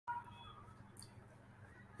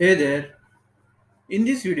Hey there. In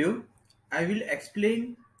this video, I will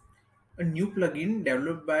explain a new plugin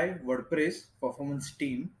developed by WordPress Performance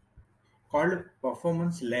team called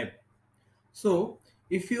Performance Lab. So,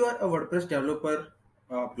 if you are a WordPress developer,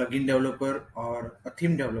 a plugin developer, or a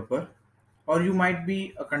theme developer, or you might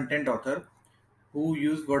be a content author who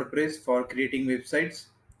use WordPress for creating websites,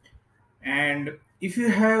 and if you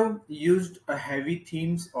have used a heavy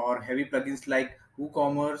themes or heavy plugins like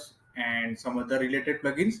WooCommerce and some other related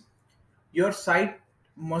plugins, your site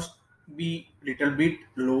must be little bit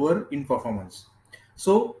lower in performance.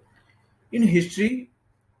 So in history,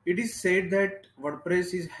 it is said that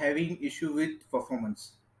WordPress is having issue with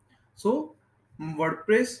performance. So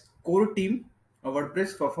WordPress core team, a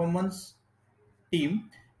WordPress performance team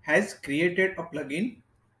has created a plugin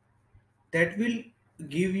that will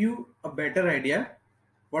give you a better idea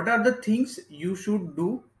what are the things you should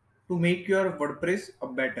do to make your WordPress a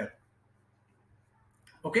better.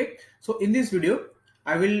 Okay, so in this video,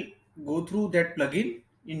 I will go through that plugin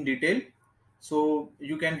in detail so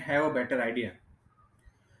you can have a better idea.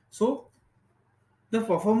 So the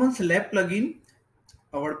Performance Lab plugin,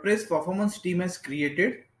 a WordPress performance team has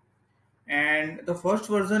created, and the first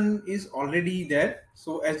version is already there.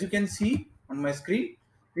 So as you can see on my screen,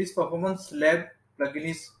 this Performance Lab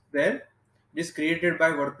plugin is there. It is created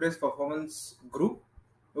by WordPress Performance Group.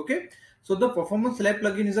 Okay, so the Performance Lab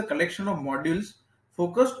plugin is a collection of modules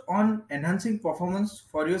focused on enhancing performance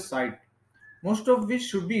for your site, most of which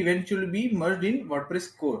should be eventually be merged in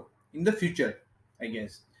WordPress core in the future, I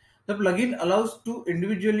guess. The plugin allows to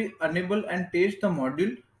individually enable and test the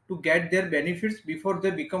module to get their benefits before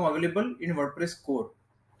they become available in WordPress core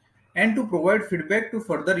and to provide feedback to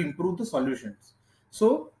further improve the solutions.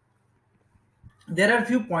 So there are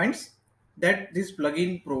few points that this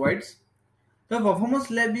plugin provides. The Performance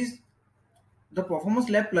Lab is the Performance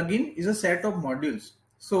Lab plugin is a set of modules.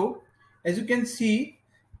 So as you can see,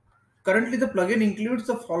 currently the plugin includes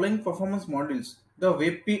the following performance modules: the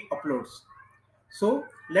WebP uploads. So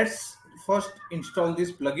let's first install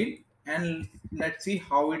this plugin and let's see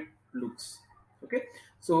how it looks. Okay,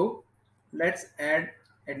 so let's add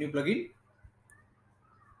a new plugin.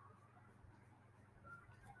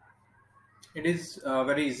 It is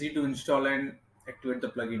very easy to install and activate the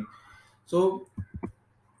plugin. So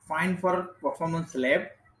find for Performance Lab.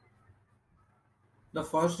 The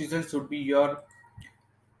first result should be your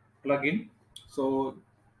plugin. So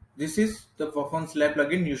this is the Performance Lab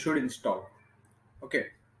plugin you should install. Okay.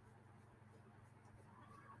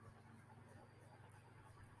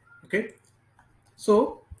 Okay.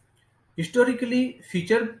 So historically,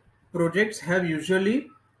 feature projects have usually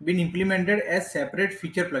been implemented as separate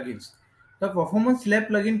feature plugins. The Performance Lab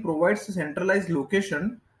plugin provides a centralized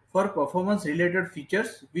location for performance related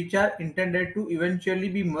features which are intended to eventually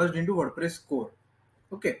be merged into WordPress core.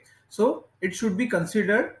 Okay, so it should be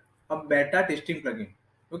considered a beta testing plugin.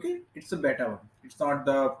 Okay, it's a beta one, it's not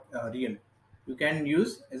the real. You can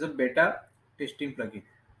use as a beta testing plugin.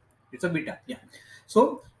 It's a beta, yeah.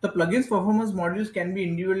 So the plugins performance modules can be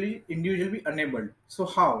individually enabled. So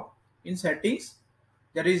how? In settings,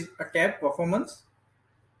 there is a tab performance.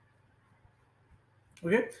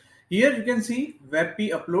 Okay, here you can see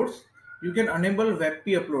WebP uploads. You can enable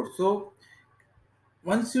WebP uploads. So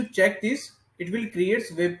once you check this, it will create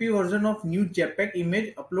WebP version of new JPEG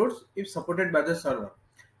image uploads if supported by the server.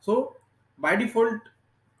 So by default,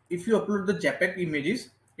 if you upload the JPEG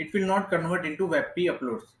images, it will not convert into WebP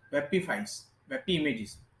uploads, WebP files, WebP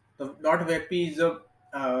images. The .webp is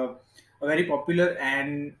a very popular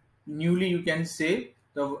and newly you can say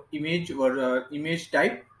the image or image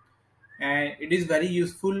type, and it is very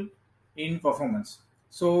useful in performance.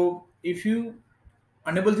 So if you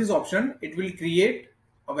enable this option, it will create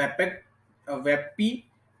a WebP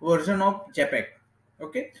version of JPEG.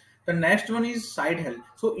 Okay. The next one is site health.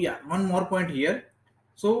 So yeah, one more point here.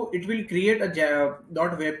 So it will create a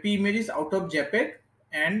 .webp images out of JPEG,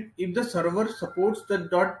 and if the server supports the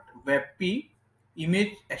 .webp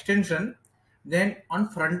image extension, then on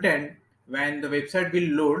front end when the website will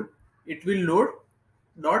load, it will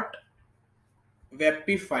load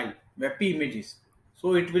 .webp file, WebP images.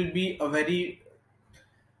 So it will be a very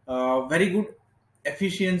good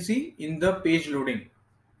efficiency in the page loading.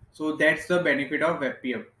 So that's the benefit of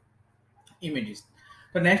WebP images.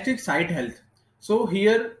 The next is site health. So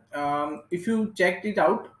here, if you checked it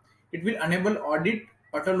out, it will enable audit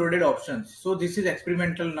auto loaded options. So this is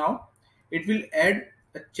experimental now. It will add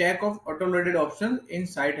a check of auto loaded options in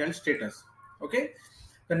site health status. Okay.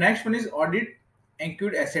 The next one is audit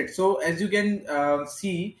anchored assets. So as you can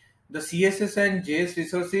see, the CSS and JS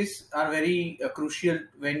resources are very crucial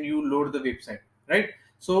when you load the website, right?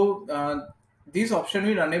 So this option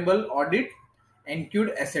will enable audit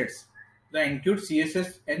enqueued assets, the enqueued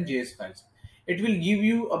CSS and JS files. It will give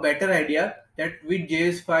you a better idea that which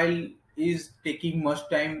JS file is taking much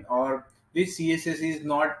time or which CSS is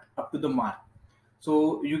not up to the mark.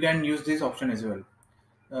 So you can use this option as well.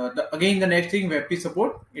 Again, the next thing, WebP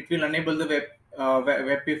support. It will enable the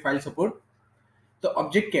WebP file support. The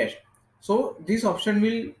object cache. So this option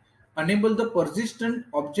will enable the persistent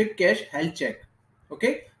object cache health check.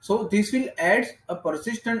 Okay, so this will add a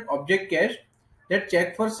persistent object cache that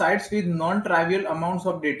check for sites with non-trivial amounts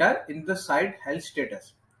of data in the site health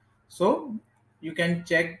status. So you can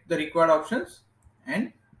check the required options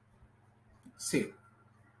and save.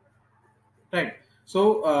 Right.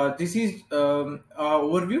 So this is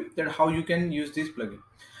overview that how you can use this plugin.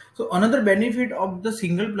 So another benefit of the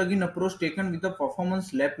single plugin approach taken with the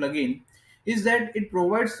Performance Lab plugin is that it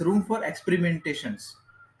provides room for experimentations.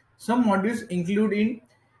 Some modules included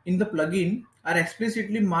in the plugin are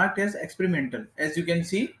explicitly marked as experimental. As you can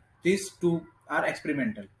see, these two are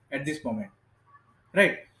experimental at this moment,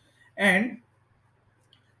 right? And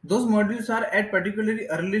those modules are at particularly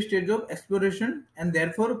early stage of exploration and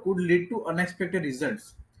therefore could lead to unexpected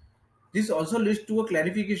results. This also leads to a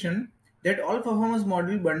clarification that all performance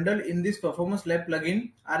modules bundled in this Performance Lab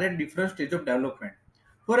plugin are at different stage of development.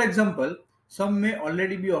 For example, some may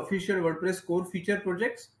already be official WordPress core feature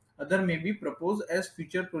projects, other may be proposed as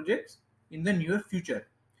feature projects in the near future.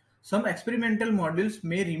 Some experimental modules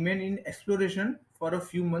may remain in exploration for a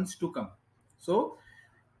few months to come. So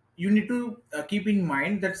you need to keep in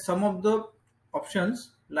mind that some of the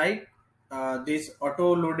options like these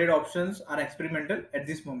auto loaded options are experimental at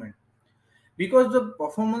this moment. Because the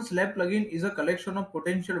Performance Lab plugin is a collection of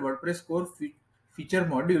potential WordPress core feature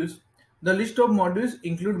modules, the list of modules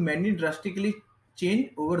include many drastically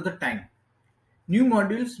change over the time. New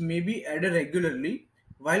modules may be added regularly,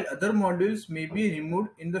 while other modules may be removed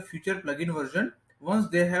in the future plugin version once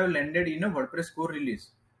they have landed in a WordPress core release.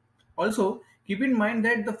 Also, keep in mind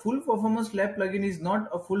that the full Performance Lab plugin is not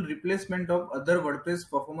a full replacement of other WordPress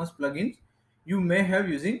performance plugins you may have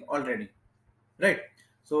using already, right?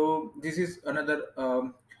 So this is another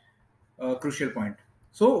crucial point.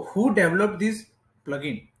 So who developed this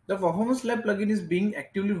plugin? The Performance Lab plugin is being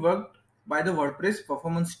actively worked by the WordPress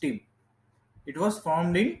performance team. It was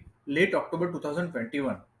formed in late October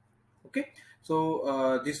 2021. Okay,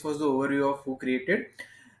 so this was the overview of who created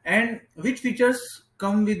and which features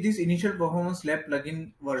come with this initial Performance Lab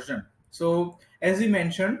plugin version. So as we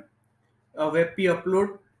mentioned, WebP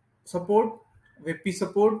upload support, WebP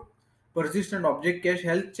support, persistent object cache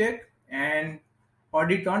health check, and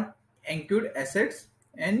audit on enqueued assets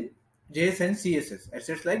and JS and CSS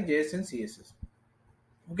assets like JS and CSS.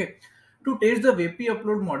 Okay, to test the WebP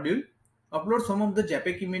upload module, upload some of the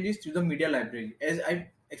JPEG images to the media library. As I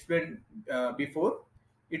explained before,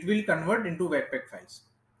 it will convert into Webpack files.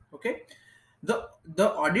 Okay, the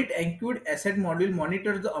audit enqueued asset module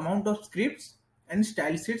monitors the amount of scripts and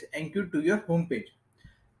style sheets enqueued to your home page.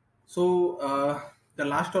 So the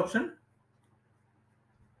last option,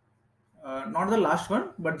 not the last one,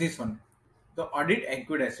 but this one, the audit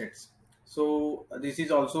enqueued assets. So this is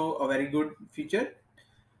also a very good feature.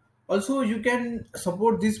 Also, you can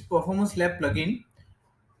support this Performance Lab plugin.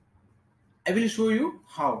 I will show you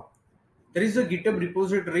how. There is a GitHub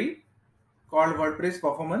repository called WordPress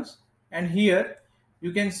Performance, and here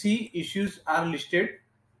you can see issues are listed.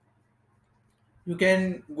 You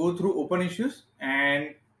can go through open issues,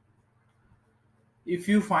 and if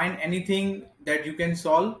you find anything that you can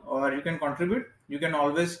solve or you can contribute, you can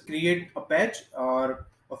always create a patch or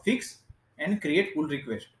a fix and create pull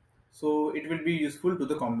request. So it will be useful to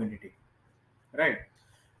the community, right?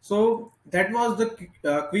 So that was the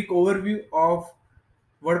quick overview of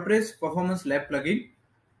WordPress Performance Lab plugin.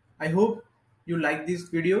 I hope you like this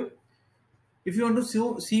video. If you want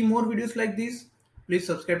to see more videos like this, please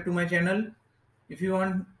subscribe to my channel. If you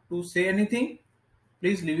want to say anything,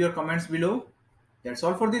 please leave your comments below. That's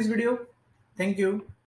all for this video. Thank you.